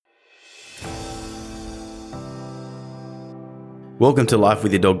Welcome to Life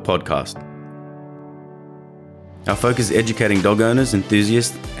with Your Dog podcast. Our focus is educating dog owners,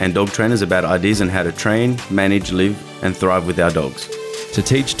 enthusiasts, and dog trainers about ideas on how to train, manage, live, and thrive with our dogs. To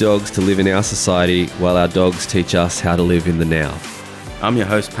teach dogs to live in our society while our dogs teach us how to live in the now. I'm your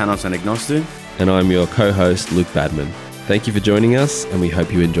host, Panos Anagnostou. And I'm your co-host, Luke Badman. Thank you for joining us, and we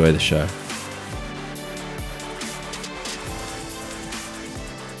hope you enjoy the show.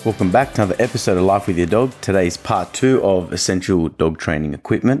 Welcome back to another episode of Life with Your Dog. Today is part 2 of essential dog training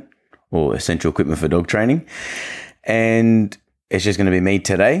equipment, or essential equipment for dog training. And it's just going to be me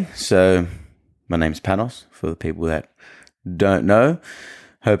today. So my name's Panos, for the people that don't know.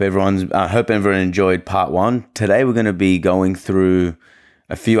 Hope everyone enjoyed part 1. Today we're going to be going through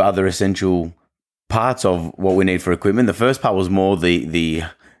a few other essential parts of what we need for equipment. The first part was more the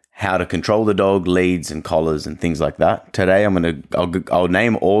how to control the dog, leads and collars and things like that. Today I'll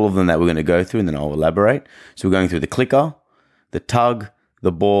name all of them that we're going to go through, and then I'll elaborate. So we're going through the clicker, the tug,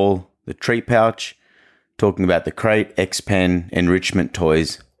 the ball, the treat pouch, talking about the crate, X-Pen, enrichment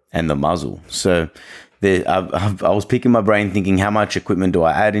toys, and the muzzle. So I was picking my brain thinking, how much equipment do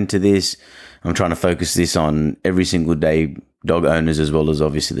I add into this? I'm trying to focus this on every single day dog owners, as well as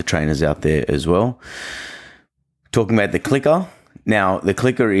obviously the trainers out there as well. Talking about the clicker. Now, the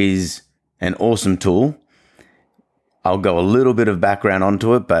clicker is an awesome tool. I'll go a little bit of background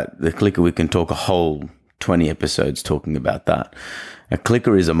onto it, but the clicker, we can talk a whole 20 episodes talking about that. A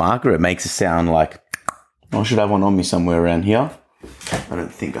clicker is a marker. It makes a sound like, I should have one on me somewhere around here. I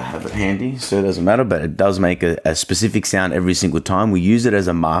don't think I have it handy, so it doesn't matter, but it does make a specific sound every single time. We use it as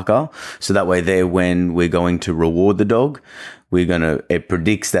a marker, so that way there, when we're going to reward the dog, it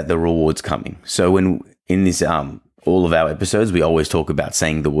predicts that the reward's coming. So when in this all of our episodes, we always talk about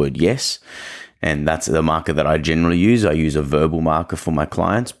saying the word yes, and that's the marker that I generally use. I use a verbal marker for my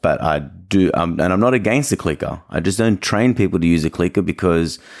clients, but I do, and I'm not against the clicker. I just don't train people to use a clicker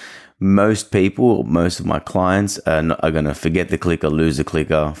because most of my clients are going to forget the clicker, lose the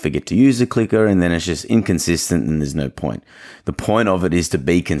clicker, forget to use the clicker, and then it's just inconsistent and there's no point. The point of it is to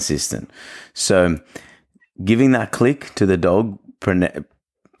be consistent. So giving that click to the dog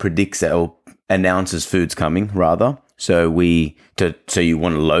predicts or announces food's coming, rather. So you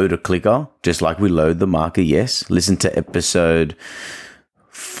want to load a clicker, just like we load the marker, yes. Listen to episode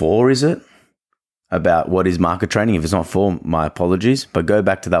 4, is it? About what is marker training. If it's not 4, my apologies. But go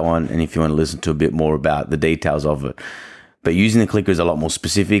back to that one, and if you want to listen to a bit more about the details of it. But using the clicker is a lot more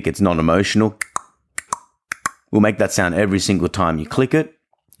specific. It's non-emotional. We'll make that sound every single time you click it.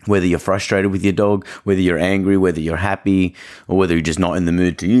 Whether you're frustrated with your dog, whether you're angry, whether you're happy, or whether you're just not in the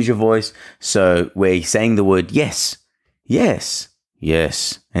mood to use your voice. So we're saying the word yes, yes,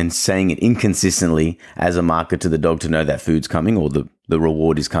 yes, and saying it inconsistently as a marker to the dog to know that food's coming or the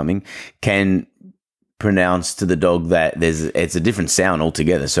reward is coming can pronounce to the dog that it's a different sound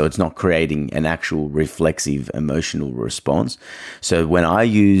altogether. So it's not creating an actual reflexive emotional response. So when I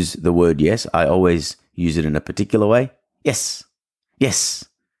use the word yes, I always use it in a particular way. Yes, yes.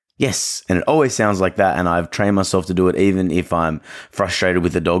 Yes, and it always sounds like that, and I've trained myself to do it even if I'm frustrated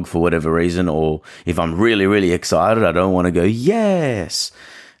with the dog for whatever reason, or if I'm really, really excited, I don't want to go, yes.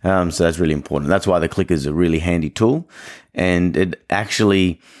 So that's really important. That's why the clicker is a really handy tool, and it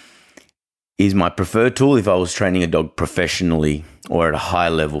actually is my preferred tool. If I was training a dog professionally or at a high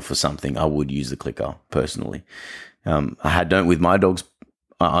level for something, I would use the clicker personally. I don't with my dogs.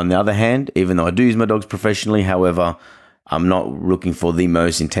 On the other hand, even though I do use my dogs professionally, however, I'm not looking for the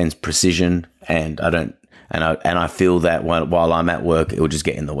most intense precision, and I feel that while I'm at work, it will just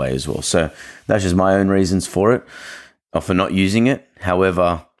get in the way as well. So that's just my own reasons for it, or for not using it.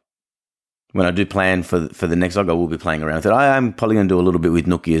 However, when I do plan for the next dog, I will be playing around with it. I am probably going to do a little bit with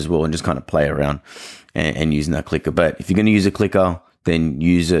Nookie as well, and just kind of play around and using that clicker. But if you're going to use a clicker, then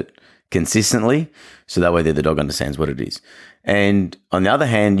use it consistently, so that way the dog understands what it is. And on the other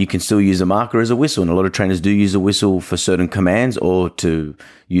hand, you can still use a marker as a whistle, and a lot of trainers do use a whistle for certain commands or to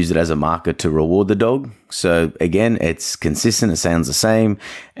use it as a marker to reward the dog. So again, it's consistent, it sounds the same,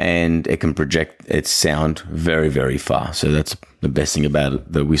 and it can project its sound very, very far. So that's the best thing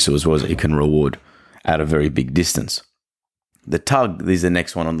about the whistle as well, is that it can reward at a very big distance. The tug is the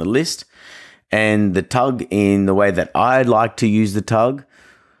next one on the list, and the tug, in the way that I like to use the tug,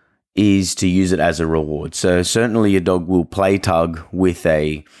 is to use it as a reward. So certainly your dog will play tug with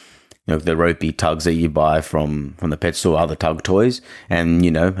the ropey tugs that you buy from the pet store, other tug toys, and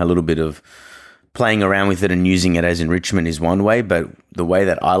a little bit of playing around with it and using it as enrichment is one way. But the way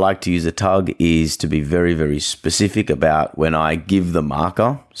that I like to use a tug is to be very, very specific about when I give the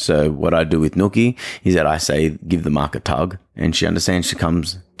marker. So what I do with Nookie is that I say, give the marker tug, and she understands she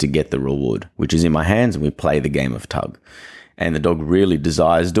comes to get the reward, which is in my hands, and we play the game of tug. and the dog really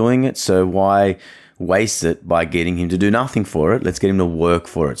desires doing it. So why waste it by getting him to do nothing for it? Let's get him to work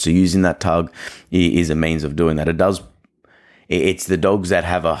for it. So using that tug is a means of doing that. It's the dogs that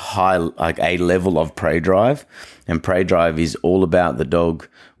have a level of prey drive, and prey drive is all about the dog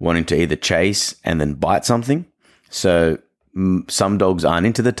wanting to either chase and then bite something. So some dogs aren't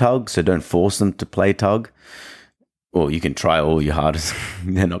into the tug, so don't force them to play tug. Or you can try all your hardest.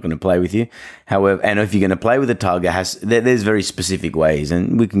 They're not going to play with you. However, and if you're going to play with a tug, there's very specific ways,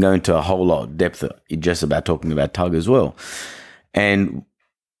 and we can go into a whole lot of depth just about talking about tug as well. And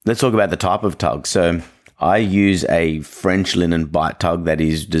let's talk about the type of tug. So I use a French linen bite tug that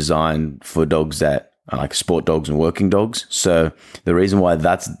is designed for dogs that are like sport dogs and working dogs. So the reason why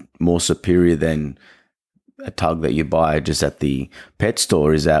that's more superior than a tug that you buy just at the pet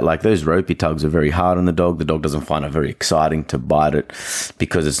store is that, like, those ropey tugs are very hard on the dog. The dog doesn't find it very exciting to bite it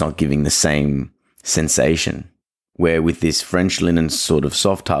because it's not giving the same sensation. Where with this French linen sort of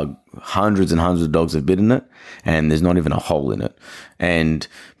soft tug, hundreds and hundreds of dogs have bitten it, and there's not even a hole in it. And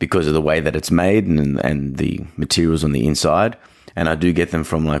because of the way that it's made and the materials on the inside, and I do get them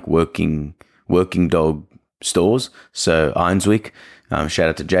from like working dog stores. So Einswick, shout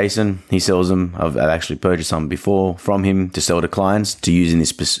out to Jason. He sells them. I've actually purchased some before from him to sell to clients to use in this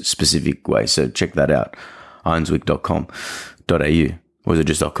specific way. So check that out. Einswick.com.au. Or is it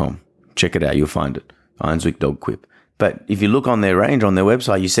just .com? Check it out. You'll find it. Einswick Dog Quip. But if you look on their range, on their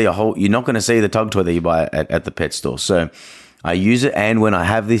website, you see you're not going to see the tug toy that you buy at the pet store. So I use it. And when I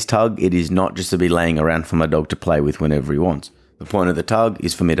have this tug, it is not just to be laying around for my dog to play with whenever he wants. The point of the tug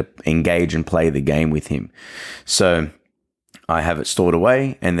is for me to engage and play the game with him. So I have it stored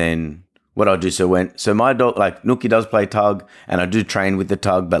away, and then what I'll do, so my dog, like Nookie, does play tug, and I do train with the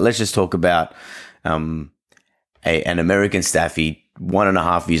tug, but let's just talk about an American Staffy,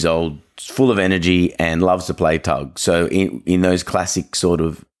 1.5 years old, full of energy and loves to play tug. So in those classic sort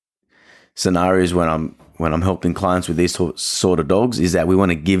of scenarios when I'm helping clients with these sort of dogs, is that we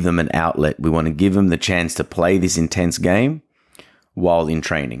want to give them an outlet. We want to give them the chance to play this intense game while in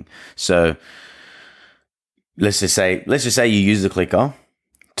training. So let's just say you use the clicker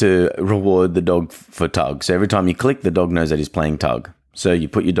to reward the dog for tug. So every time you click, the dog knows that he's playing tug. So you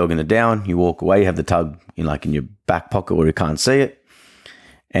put your dog in the down, you walk away, you have the tug in your back pocket where he can't see it,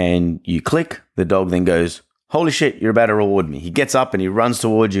 and you click, the dog then goes, holy shit, you're about to reward me. He gets up and he runs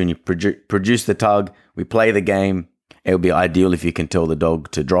towards you, and you produce the tug. We play the game. It would be ideal if you can tell the dog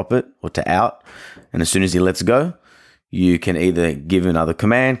to drop it or to out. And as soon as he lets go, you can either give another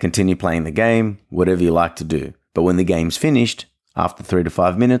command, continue playing the game, whatever you like to do. But when the game's finished, after 3 to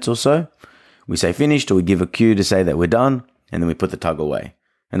 5 minutes or so, we say finished, or we give a cue to say that we're done, and then we put the tug away.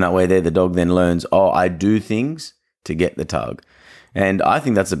 And that way there, the dog then learns, I do things to get the tug. And I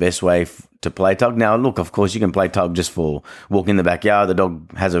think that's the best way to play tug. Now, look, of course, you can play tug just for walking in the backyard. The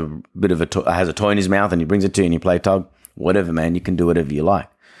dog has a bit of has a toy in his mouth, and he brings it to you and you play tug. Whatever, man, you can do whatever you like.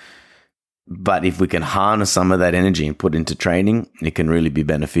 But if we can harness some of that energy and put it into training, it can really be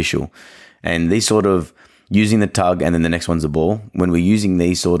beneficial. And these sort of using the tug, and then the next one's the ball. When we're using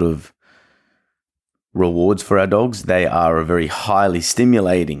these sort of rewards for our dogs, they are a very highly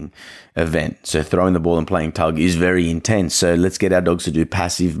stimulating event. So throwing the ball and playing tug is very intense. So let's get our dogs to do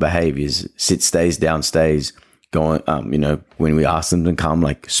passive behaviors, sit, stays, down, stays, going, when we ask them to come,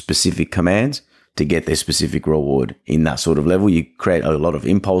 like specific commands to get their specific reward in that sort of level. You create a lot of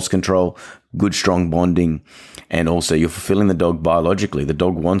impulse control, good, strong bonding, and also you're fulfilling the dog biologically. The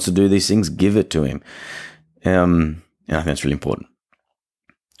dog wants to do these things, give it to him. And I think that's really important.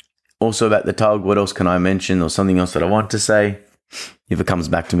 Also about the tug, what else can I mention, or something else that I want to say? If it comes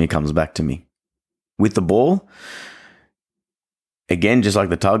back to me, it comes back to me. With the ball, again, just like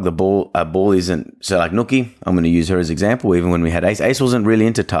the tug, a ball isn't, so like Nookie, I'm going to use her as example. Even when we had Ace wasn't really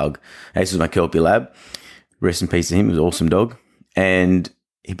into tug. Ace was my Kelpie lab. Rest in peace to him. He was an awesome dog.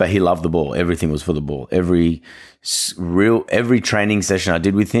 But he loved the ball. Everything was for the ball. Every training session I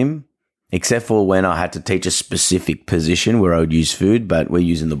did with him, except for when I had to teach a specific position where I would use food, but we're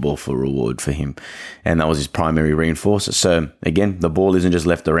using the ball for reward for him. And that was his primary reinforcer. So again, the ball isn't just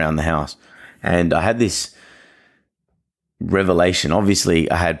left around the house. And I had this revelation.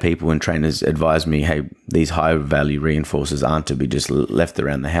 Obviously, I had people and trainers advise me, hey, these high value reinforcers aren't to be just left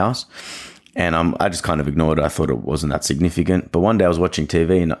around the house. And I just kind of ignored it. I thought it wasn't that significant. But one day I was watching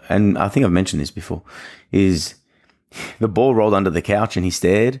TV, and I think I've mentioned this before, is the ball rolled under the couch and he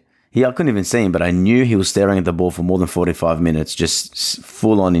stared. I couldn't even see him, but I knew he was staring at the ball for more than 45 minutes, just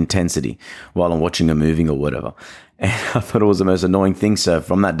full on intensity while I'm watching a movie or whatever. And I thought it was the most annoying thing. So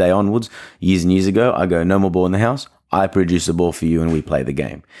from that day onwards, years and years ago, I go, no more ball in the house. I produce a ball for you and we play the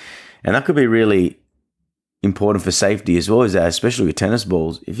game. And that could be really important for safety as well is that, especially with tennis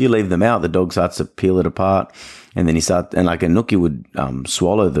balls, if you leave them out, the dog starts to peel it apart, and then and like a nookie would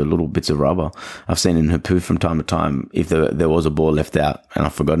swallow the little bits of rubber. I've seen in her poo from time to time if there was a ball left out and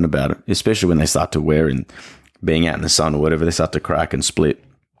I've forgotten about it, especially when they start to wear and being out in the sun or whatever, they start to crack and split.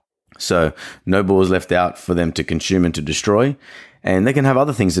 So no balls left out for them to consume and to destroy. And they can have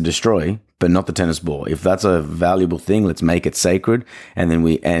other things to destroy, but not the tennis ball. If that's a valuable thing, let's make it sacred. And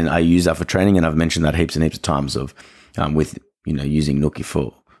then I use that for training, and I've mentioned that heaps and heaps of times with using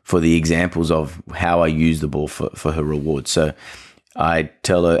Nookie for the examples of how I use the ball for her reward. So I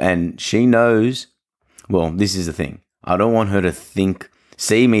tell her, and she knows. Well, this is the thing. I don't want her to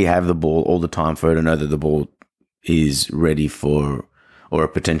see me have the ball all the time for her to know that the ball is ready for or a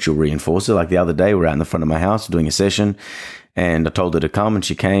potential reinforcer. Like the other day, we're out in the front of my house doing a session. And I told her to come, and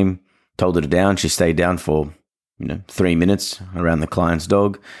she came, told her to down. She stayed down for, 3 minutes around the client's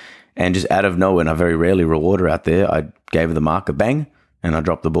dog. And just out of nowhere, and I very rarely reward her out there, I gave her the marker, bang, and I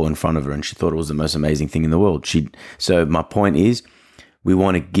dropped the ball in front of her, and she thought it was the most amazing thing in the world. So my point is, we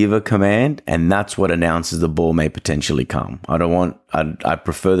want to give a command, and that's what announces the ball may potentially come. I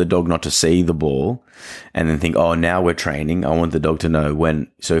prefer the dog not to see the ball and then think, oh, now we're training. I want the dog to know when.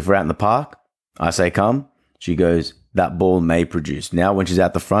 So if we're out in the park, I say come, she goes, that ball may produce. Now, when she's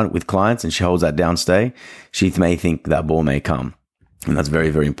out the front with clients and she holds that downstay, she may think that ball may come. And that's very,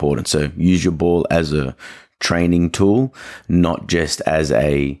 very important. So use your ball as a training tool, not just as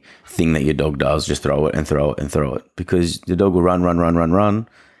a thing that your dog does. Just throw it and throw it and throw it, because the dog will run,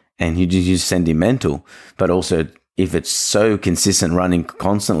 and you just send him mental. But also, if it's so consistent running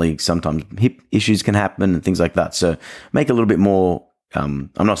constantly, sometimes hip issues can happen and things like that. So make a little bit more.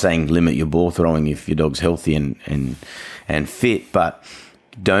 I'm not saying limit your ball throwing if your dog's healthy and fit, but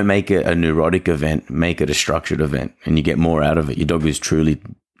don't make it a neurotic event. Make it a structured event, and you get more out of it. Your dog is truly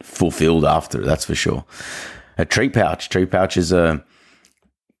fulfilled after, that's for sure. A treat pouch. Treat pouch is a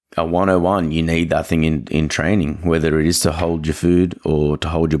 101. You need that thing in training, whether it is to hold your food or to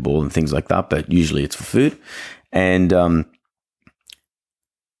hold your ball and things like that, but usually it's for food. And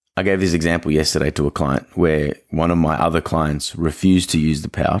I gave this example yesterday to a client where one of my other clients refused to use the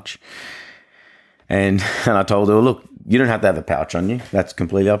pouch. And I told her, look, you don't have to have the pouch on you. That's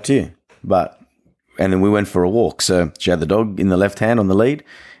completely up to you. And then we went for a walk. So she had the dog in the left hand on the lead,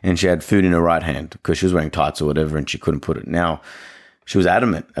 and she had food in her right hand because she was wearing tights or whatever, and she couldn't put it. Now, she was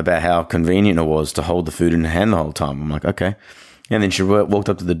adamant about how convenient it was to hold the food in her hand the whole time. I'm like, okay. And then she walked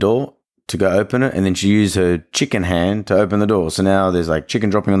up to the door to go open it, and then she used her chicken hand to open the door. So now there's like chicken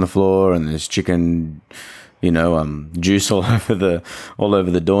dropping on the floor, and there's chicken, juice all over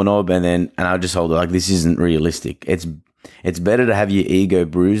the doorknob. And I just hold it like, this isn't realistic. It's better to have your ego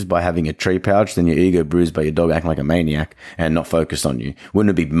bruised by having a treat pouch than your ego bruised by your dog acting like a maniac and not focused on you.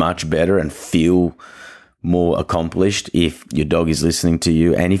 Wouldn't it be much better and feel more accomplished if your dog is listening to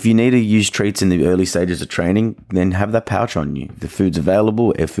you? And if you need to use treats in the early stages of training, then have that pouch on you. The food's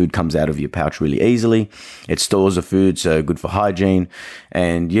available. Food comes out of your pouch really easily. It stores the food, so good for hygiene.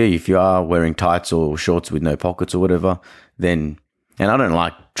 And yeah, if you are wearing tights or shorts with no pockets or whatever, then, and I don't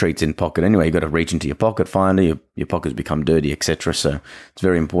like treats in pocket anyway. You got to reach into your pocket finder. Your pockets become dirty, etc. So it's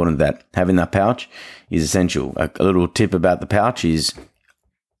very important that having that pouch is essential. A little tip about the pouch is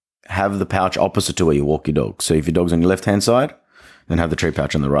have the pouch opposite to where you walk your dog. So if your dog's on your left-hand side, then have the treat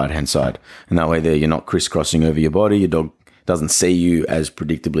pouch on the right-hand side. And that way there, you're not crisscrossing over your body. Your dog doesn't see you as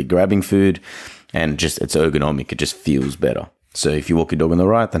predictably grabbing food, and it's ergonomic. It just feels better. So if you walk your dog on the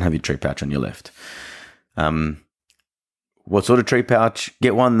right, then have your treat pouch on your left. What sort of treat pouch?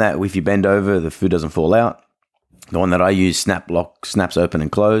 Get one that if you bend over, the food doesn't fall out. The one that I use, snaps open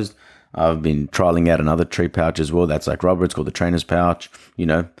and closed. I've been trialing out another treat pouch as well. That's like rubber. It's called the trainer's pouch.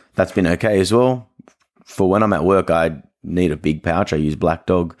 That's been okay as well. For when I'm at work, I need a big pouch. I use Black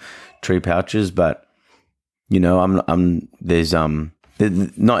Dog treat pouches, but there's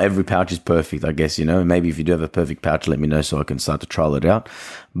not every pouch is perfect, I guess. Maybe if you do have a perfect pouch, let me know so I can start to trial it out.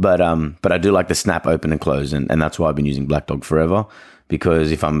 But I do like the snap open and close, and that's why I've been using Black Dog forever.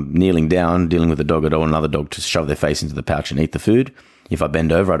 Because if I'm kneeling down, dealing with a dog, I don't want another dog to shove their face into the pouch and eat the food. If I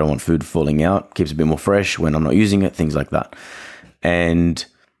bend over, I don't want food falling out. Keeps it a bit more fresh when I'm not using it, things like that. And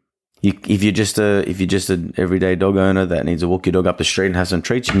if you're just an everyday dog owner that needs to walk your dog up the street and have some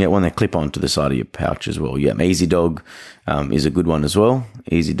treats, you can get one that clip onto the side of your pouch as well. Yeah, Easy Dog is a good one as well.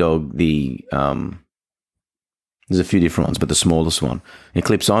 Easy Dog, there's a few different ones, but the smallest one, it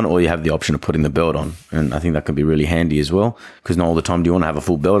clips on, or you have the option of putting the belt on. And I think that can be really handy as well, because not all the time do you want to have a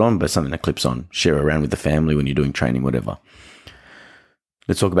full belt on, but something that clips on. Share around with the family when you're doing training, whatever.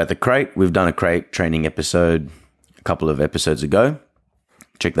 Let's talk about the crate. We've done a crate training episode a couple of episodes ago.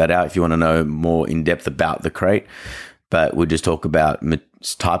 check that out if you want to know more in depth about the crate. But we'll just talk about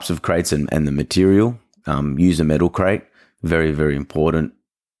types of crates and the material. Use a metal crate. Very, very important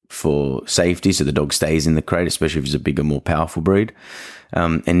for safety, so the dog stays in the crate, especially if it's a bigger, more powerful breed.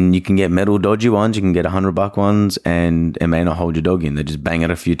 And you can get metal dodgy ones. You can get $100 ones, and it may not hold your dog in. They just bang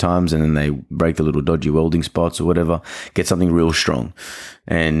it a few times, and then they break the little dodgy welding spots or whatever. Get something real strong,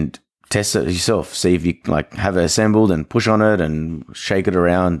 and test it yourself. See if you have it assembled and push on it and shake it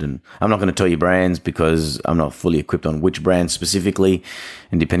around. And I'm not going to tell you brands because I'm not fully equipped on which brand specifically,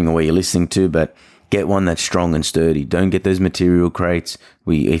 and depending on where you're listening to, but get one that's strong and sturdy. Don't get those material crates.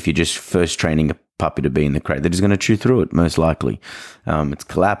 If you're just first training a puppy to be in the crate, they're just going to chew through it, most likely. It's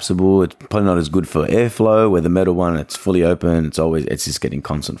collapsible. It's probably not as good for airflow, where the metal one, it's fully open. It's just getting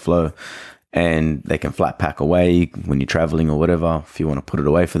constant flow. And they can flat pack away when you're traveling or whatever, if you want to put it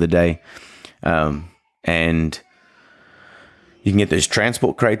away for the day. And you can get those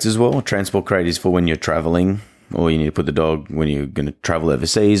transport crates as well. A transport crate is for when you're traveling, or you need to put the dog when you're going to travel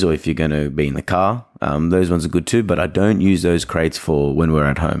overseas, or if you're going to be in the car. Those ones are good too, but I don't use those crates for when we're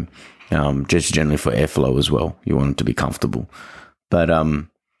at home. Just generally for airflow as well. You want them to be comfortable. But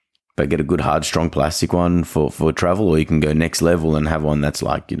get a good hard, strong plastic one for travel, or you can go next level and have one that's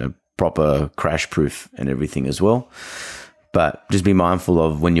proper crash proof and everything as well. But just be mindful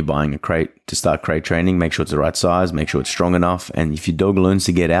of when you're buying a crate to start crate training, make sure it's the right size, make sure it's strong enough. And if your dog learns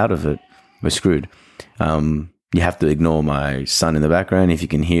to get out of it, we're screwed. You have to ignore my son in the background if you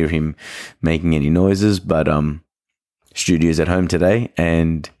can hear him making any noises. But Studio's at home today,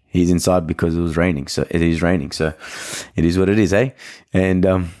 and he's inside because it was raining. So it is raining. So it is what it is, eh?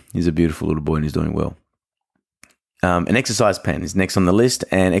 And he's a beautiful little boy and he's doing well. An exercise pen is next on the list.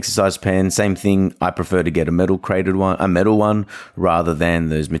 And exercise pen, same thing. I prefer to get a metal one rather than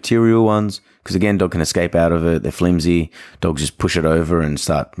those material ones. Because again, dog can escape out of it. They're flimsy. Dogs just push it over and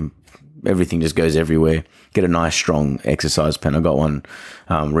everything just goes everywhere. Get a nice strong exercise pen. I got one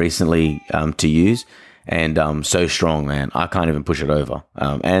recently to use, and so strong, man. I can't even push it over.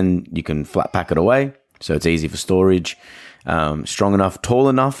 And you can flat pack it away, so it's easy for storage. Strong enough, tall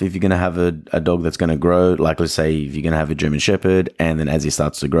enough if you're going to have a dog that's going to grow. Like, let's say if you're going to have a German Shepherd, and then as he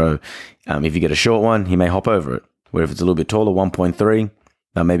starts to grow, if you get a short one, he may hop over it. Where if it's a little bit taller, 1.3,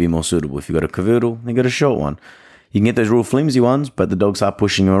 that may be more suitable. If you've got a Cavoodle, then get a short one. You can get those real flimsy ones, but the dogs are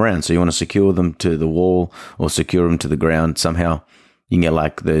pushing them around. So you want to secure them to the wall or secure them to the ground somehow. You can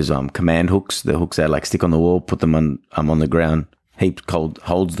get those command hooks, the hooks that stick on the wall, put them on the ground. Heap cold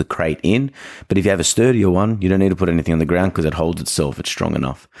holds the crate in. But if you have a sturdier one, you don't need to put anything on the ground because it holds itself. It's strong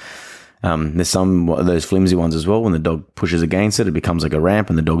enough. There's some of those flimsy ones as well. When the dog pushes against it, it becomes like a ramp,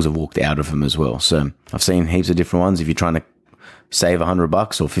 and the dogs have walked out of them as well. So I've seen heaps of different ones. If you're trying to save $100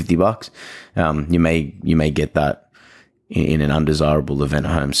 or $50, you may get that in an undesirable event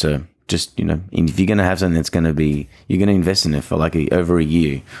at home. So just, if you're going to have something that's going to be, you're going to invest in it for over a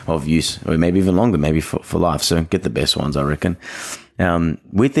year of use, or maybe even longer, maybe for life. So get the best ones, I reckon.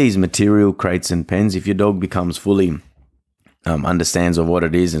 With these material crates and pens, if your dog becomes fully understands of what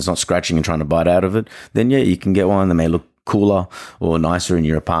it is and it's not scratching and trying to bite out of it, then yeah, you can get one that may look cooler or nicer in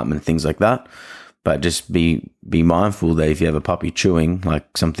your apartment, things like that. But just be mindful that if you have a puppy chewing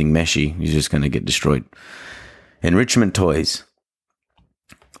something meshy, you're just going to get destroyed. Enrichment toys.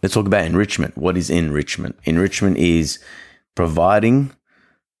 Let's talk about enrichment. What is enrichment? Enrichment is providing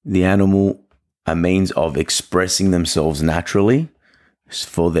the animal a means of expressing themselves naturally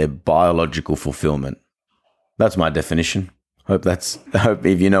for their biological fulfillment. That's my definition. Hope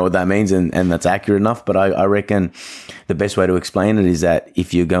if you know what that means and that's accurate enough. But I reckon the best way to explain it is that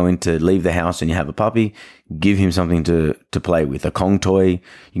if you're going to leave the house and you have a puppy, give him something to play with. A Kong toy. You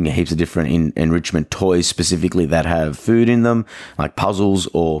can get heaps of different enrichment toys specifically that have food in them, like puzzles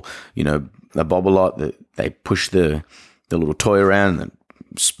or, a Bobble-Lot that they push the little toy around and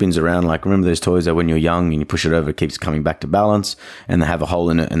spins around. Remember those toys that when you're young and you push it over, it keeps coming back to balance, and they have a hole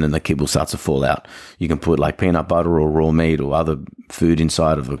in it and then the kibble starts to fall out. You can put peanut butter or raw meat or other food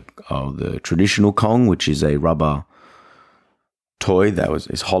inside of the traditional Kong, which is a rubber toy that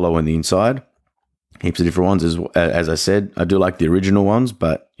is hollow on the inside. Heaps of different ones. As I said, I do like the original ones,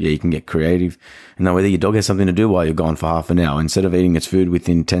 but yeah, you can get creative. And that way your dog has something to do while you're gone for half an hour. Instead of eating its food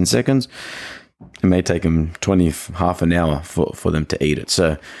within 10 seconds, it may take them half an hour for them to eat it.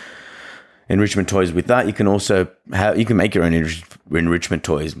 So enrichment toys with that. You can also you can make your own enrichment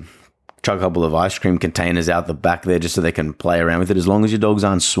toys. Chuck a couple of ice cream containers out the back there just so they can play around with it. As long as your dogs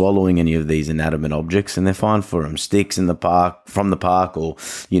aren't swallowing any of these inanimate objects, and they're fine for them. Sticks from the park, or,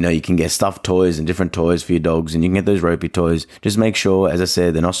 you can get stuffed toys and different toys for your dogs, and you can get those ropey toys. Just make sure, as I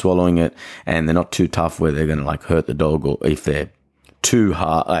said, they're not swallowing it and they're not too tough where they're going to hurt the dog, or if they're too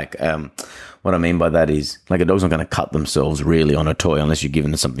hard. Like, what I mean by that is, like, a dog's not going to cut themselves really on a toy unless you're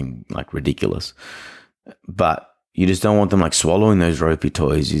giving them something like ridiculous. But you just don't want them like swallowing those ropey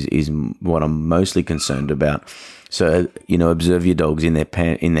toys is what I'm mostly concerned about. So, observe your dogs in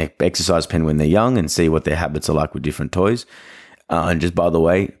their exercise pen when they're young and see what their habits are like with different toys. And just by the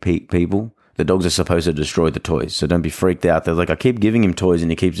way, people, the dogs are supposed to destroy the toys. So don't be freaked out. They're like, I keep giving him toys and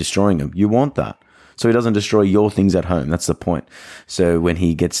he keeps destroying them. You want that. So he doesn't destroy your things at home. That's the point. So when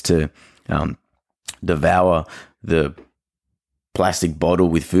he gets to devour the plastic bottle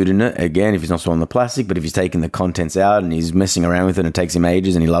with food in it, again, if he's not swallowing the plastic, but if he's taking the contents out and he's messing around with it and it takes him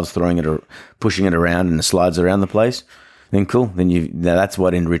ages and he loves throwing it or pushing it around and it slides around the place, then cool. Then that's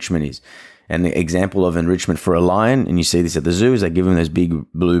what enrichment is. And the example of enrichment for a lion, and you see this at the zoo, is they give him those big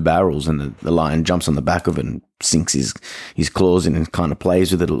blue barrels and the lion jumps on the back of it and sinks his claws in and kind of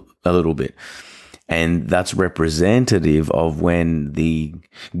plays with it a little bit. And that's representative of when the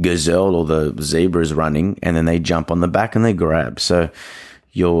gazelle or the zebra is running and then they jump on the back and they grab. So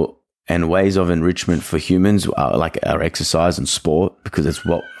and ways of enrichment for humans are like our exercise and sport, because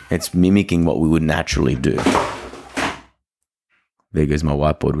it's mimicking what we would naturally do. There goes my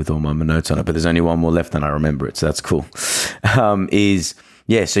whiteboard with all my notes on it, but there's only one more left and I remember it, so that's cool.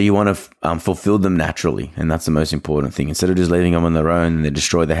 So you want to fulfill them naturally, and that's the most important thing. Instead of just leaving them on their own and they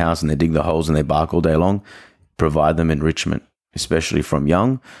destroy the house and they dig the holes and they bark all day long, provide them enrichment, especially from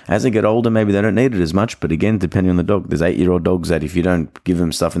young. As they get older, maybe they don't need it as much, but again, depending on the dog. There's 8-year-old dogs that if you don't give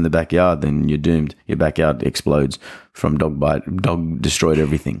them stuff in the backyard, then you're doomed. Your backyard explodes from dog bite. Dog destroyed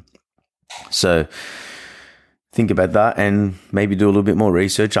everything. So think about that and maybe do a little bit more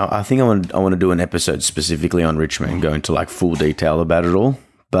research. I think I want to do an episode specifically on enrichment and go into like full detail about it all.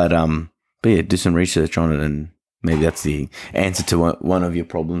 But yeah, do some research on it and maybe that's the answer to one of your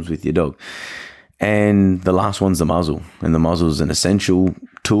problems with your dog. And the last one's the muzzle. And the muzzle is an essential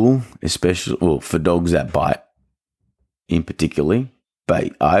tool, especially for dogs that bite in particularly.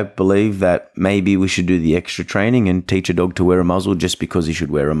 But I believe that maybe we should do the extra training and teach a dog to wear a muzzle just because he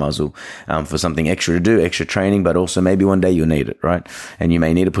should wear a muzzle for something extra to do, extra training, but also maybe one day you'll need it, right? And you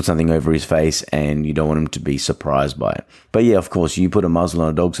may need to put something over his face and you don't want him to be surprised by it. But yeah, of course, you put a muzzle on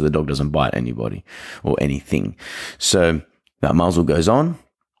a dog so the dog doesn't bite anybody or anything. So that muzzle goes on.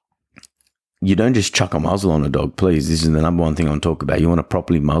 You don't just chuck a muzzle on a dog, please. This is the number one thing I want to talk about. You want to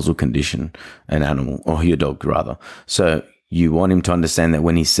properly muzzle condition an animal, or your dog rather. So you want him to understand that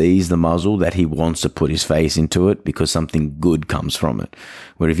when he sees the muzzle, that he wants to put his face into it because something good comes from it.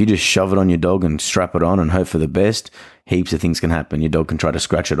 Where if you just shove it on your dog and strap it on and hope for the best, heaps of things can happen. Your dog can try to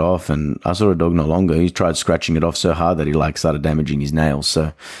scratch it off. And I saw a dog not long ago, he tried scratching it off so hard that he started damaging his nails.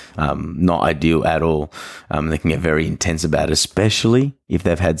 So not ideal at all. They can get very intense about it, especially if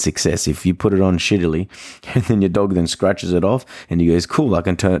they've had success. If you put it on shittily and then your dog then scratches it off and he goes, cool, I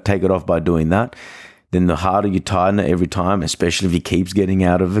can take it off by doing that. Then the harder you tighten it every time, especially if he keeps getting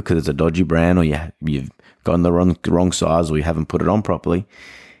out of it because it's a dodgy brand or you've gotten the wrong size or you haven't put it on properly,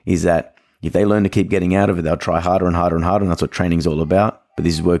 is that if they learn to keep getting out of it, they'll try harder and harder and harder, and that's what training's all about. But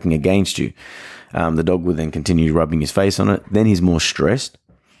this is working against you. The dog will then continue rubbing his face on it. Then he's more stressed.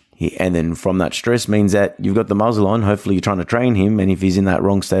 And then from that stress means that you've got the muzzle on. Hopefully you're trying to train him. And if he's in that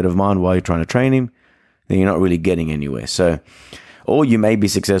wrong state of mind while you're trying to train him, then you're not really getting anywhere. So, or you may be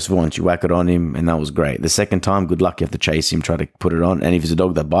successful once you whack it on him, and that was great. The second time, good luck. You have to chase him, try to put it on. And if it's a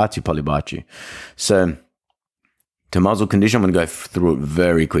dog that bites, he'll probably bite you. So to muzzle condition, I'm going to go through it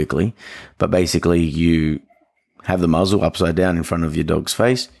very quickly. But basically, you have the muzzle upside down in front of your dog's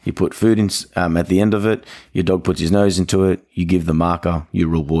face. You put food in at the end of it. Your dog puts his nose into it. You give the marker. You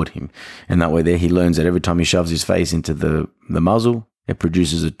reward him. And that way there, he learns that every time he shoves his face into the muzzle, it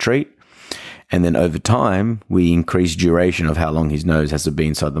produces a treat. And then over time, we increase duration of how long his nose has to be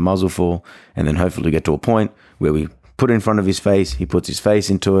inside the muzzle for. And then hopefully get to a point where we put it in front of his face, he puts his face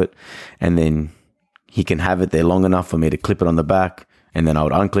into it, and then he can have it there long enough for me to clip it on the back. And then I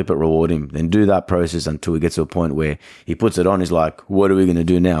would unclip it, reward him, then do that process until he gets to a point where he puts it on. He's like, what are we going to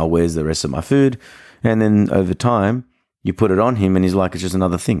do now? Where's the rest of my food? And then over time, you put it on him and he's like, it's just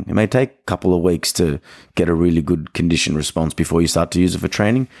another thing. It may take a couple of weeks to get a really good condition response before you start to use it for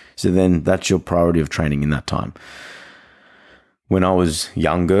training. So then that's your priority of training in that time. When I was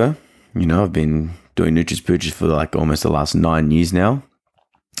younger, I've been doing Nutris Pooches for like almost the last 9 years now.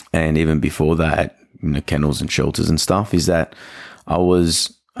 And even before that, kennels and shelters and stuff, is that I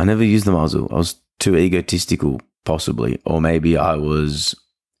never used the muzzle. I was too egotistical, possibly, or maybe I was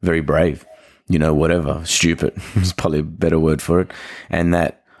very brave. Whatever, stupid is probably a better word for it. And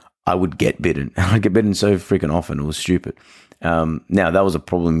that I would get bitten. I'd get bitten so freaking often. It was stupid. Now, that was a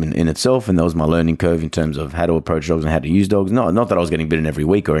problem in itself, and that was my learning curve in terms of how to approach dogs and how to use dogs. Not that I was getting bitten every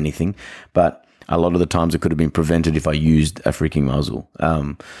week or anything, but a lot of the times it could have been prevented if I used a freaking muzzle.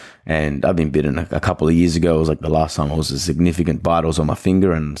 And I've been bitten a couple of years ago. It was like the last time I was a significant bite. I was on my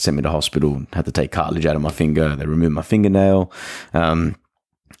finger and sent me to hospital. Had to take cartilage out of my finger. They removed my fingernail. And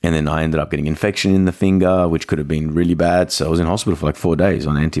then I ended up getting infection in the finger, which could have been really bad. So I was in hospital for like 4 days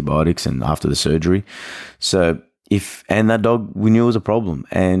on antibiotics and after the surgery. And that dog, we knew it was a problem.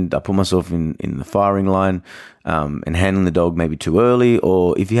 And I put myself in the firing line and handling the dog maybe too early.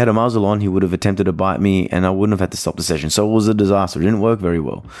 Or if he had a muzzle on, he would have attempted to bite me and I wouldn't have had to stop the session. So it was a disaster. It didn't work very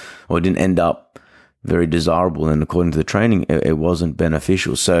well, or it didn't end up very desirable. And according to the training, it wasn't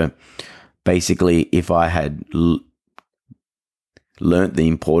beneficial. So basically, if I had learnt the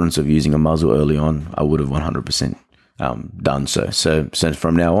importance of using a muzzle early on, I would have 100% done so. So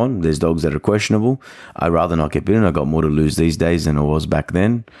from now on, there's dogs that are questionable. I'd rather not get bitten. I got more to lose these days than I was back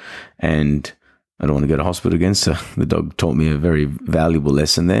then, and I don't want to go to hospital again. So the dog taught me a very valuable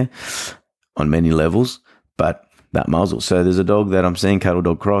lesson there on many levels. But that muzzle. So there's a dog that I'm seeing, Cattle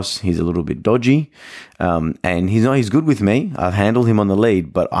Dog Cross. He's a little bit dodgy, and he's good with me. I've handled him on the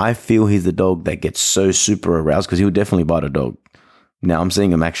lead, but I feel he's the dog that gets so super aroused because he would definitely bite a dog. Now I'm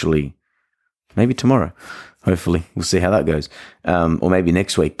seeing him actually maybe tomorrow. Hopefully, we'll see how that goes, or maybe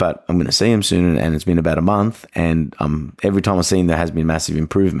next week. But I'm going to see him soon, and it's been about a month, and every time I've seen him, there has been massive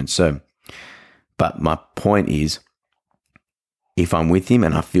improvement. So, but my point is, if I'm with him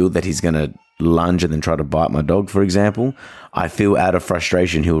and I feel that he's going to lunge and then try to bite my dog, for example, I feel out of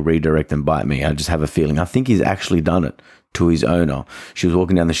frustration he'll redirect and bite me. I just have a feeling. I think he's actually done it to his owner. She was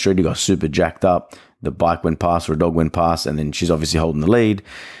walking down the street, he got super jacked up. The bike went past or a dog went past, and then she's obviously holding the lead.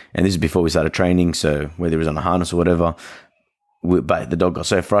 And this is before we started training, so whether it was on a harness or whatever, but the dog got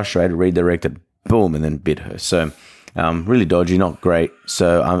so frustrated, redirected, boom, and then bit her. So really dodgy, not great.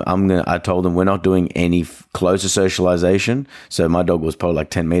 So I told them we're not doing any closer socialization. So my dog was probably like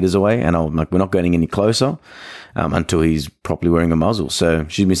 10 meters away, and I'm like, we're not going any closer until he's properly wearing a muzzle. So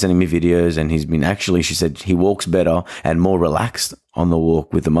she's been sending me videos, and he's been she said he walks better and more relaxed on the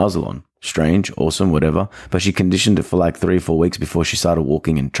walk with the muzzle on. Strange, awesome, whatever. But she conditioned it for like 3-4 weeks before she started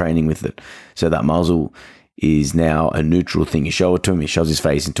walking and training with it. So that muzzle is now a neutral thing. You show it to him, he shoves his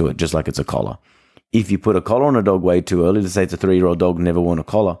face into it just like it's a collar. If you put a collar on a dog way too early, let's say it's a 3-year-old dog, never worn a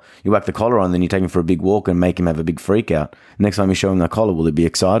collar, you whack the collar on, then you take him for a big walk and make him have a big freak out. Next time you show him that collar, will he be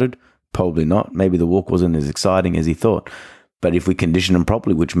excited? Probably not. Maybe the walk wasn't as exciting as he thought. But if we condition them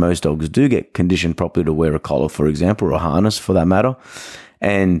properly, which most dogs do get conditioned properly to wear a collar, for example, or a harness for that matter,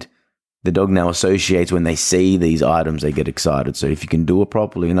 and the dog now associates when they see these items, they get excited. So if you can do it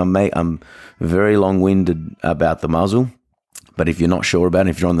properly, and I'm very long-winded about the muzzle, but if you're not sure about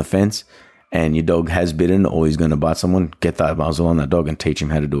it, if you're on the fence and your dog has bitten or he's going to bite someone, get that muzzle on that dog and teach him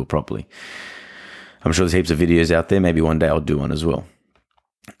how to do it properly. I'm sure there's heaps of videos out there. Maybe one day I'll do one as well.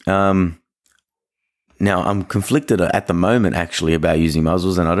 Now I'm conflicted at the moment actually about using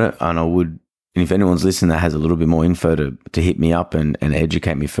muzzles, and if anyone's listening that has a little bit more info to hit me up and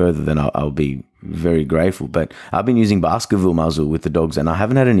educate me further, then I'll be very grateful. But I've been using Baskerville muzzle with the dogs, and I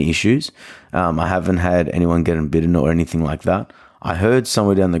haven't had any issues. I haven't had anyone getting bitten or anything like that. I heard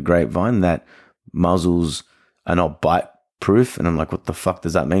somewhere down the grapevine that muzzles are not bite proof, and I'm like, what the fuck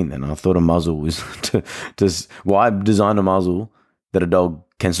does that mean then? I thought a muzzle was why design a muzzle that a dog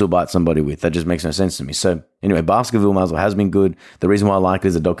can still bite somebody with? That just makes no sense to me. So anyway, Baskerville muzzle has been good. The reason why I like it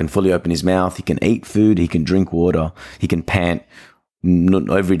is the dog can fully open his mouth. He can eat food. He can drink water. He can pant,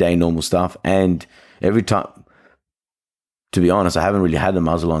 everyday normal stuff. And every time, to be honest, I haven't really had the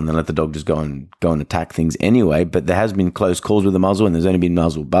muzzle on and let the dog just go and attack things anyway. But there has been close calls with the muzzle, and there's only been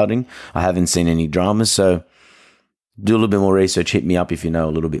muzzle butting. I haven't seen any dramas. So do a little bit more research. Hit me up if you know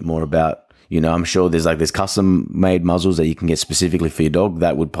a little bit more about. I'm sure there's custom-made muzzles that you can get specifically for your dog.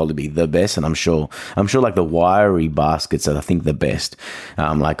 That would probably be the best, and I'm sure like the wiry baskets are, I think, the best.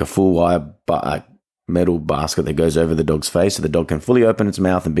 Like a full wire metal basket that goes over the dog's face, so the dog can fully open its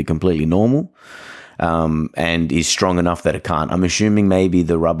mouth and be completely normal, and is strong enough that it can't. I'm assuming maybe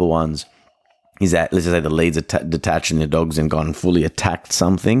the rubber ones is that, let's just say the leads are detached and the dog's and gone fully attacked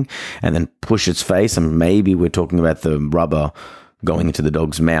something, and then push its face, and maybe we're talking about the rubber going into the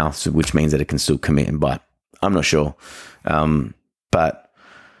dog's mouth, which means that it can still commit and bite. I'm not sure. But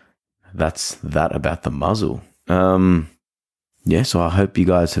that's that about the muzzle. So I hope you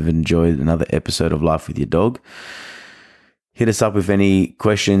guys have enjoyed another episode of Life with Your Dog. Hit us up with any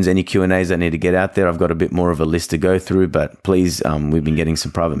questions, any Q&As that need to get out there. I've got a bit more of a list to go through, but please, we've been getting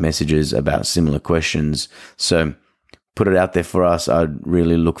some private messages about similar questions. So put it out there for us, I'd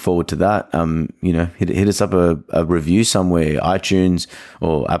really look forward to that. Hit us up a review somewhere, iTunes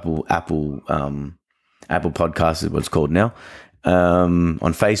or Apple Podcasts is what it's called now, on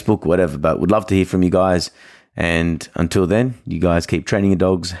Facebook, whatever. But would love to hear from you guys. And until then, you guys keep training your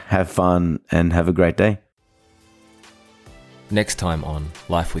dogs, have fun, and have a great day. Next time on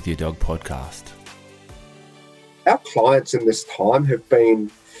Life with Your Dog podcast. Our clients in this time have been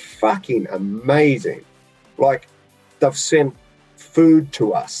fucking amazing. Like, they've sent food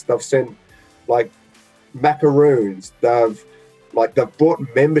to us. They've sent like macaroons. They've bought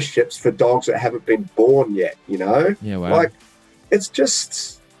memberships for dogs that haven't been born yet, you know? Yeah, wow. Like, it's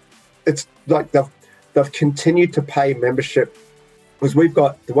like they've continued to pay membership, because we've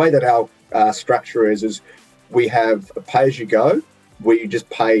got, the way that our structure is we have a pay-as-you-go where you just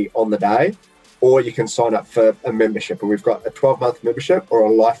pay on the day, or you can sign up for a membership. And we've got a 12-month membership or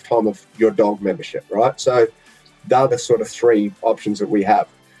a lifetime of your dog membership, right? So they're the sort of three options that we have.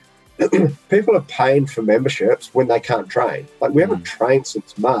 People are paying for memberships when they can't train. Like, we haven't trained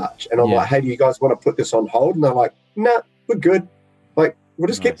since March. And I'm like, hey, do you guys want to put this on hold? And they're like, nah, we're good. Like, we'll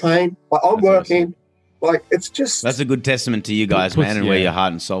just keep paying. Like, I'm working. Awesome. Like, it's just... That's a good testament to you guys, man, and where your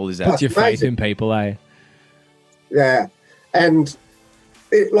heart and soul is at. Puts your faith in people, eh? Yeah. And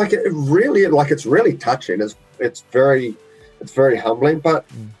it's really touching. It's very humbling, but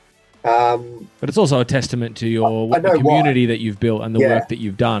it's also a testament to the community that you've built and the work that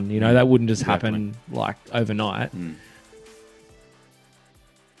you've done. You know, that wouldn't just happen like overnight.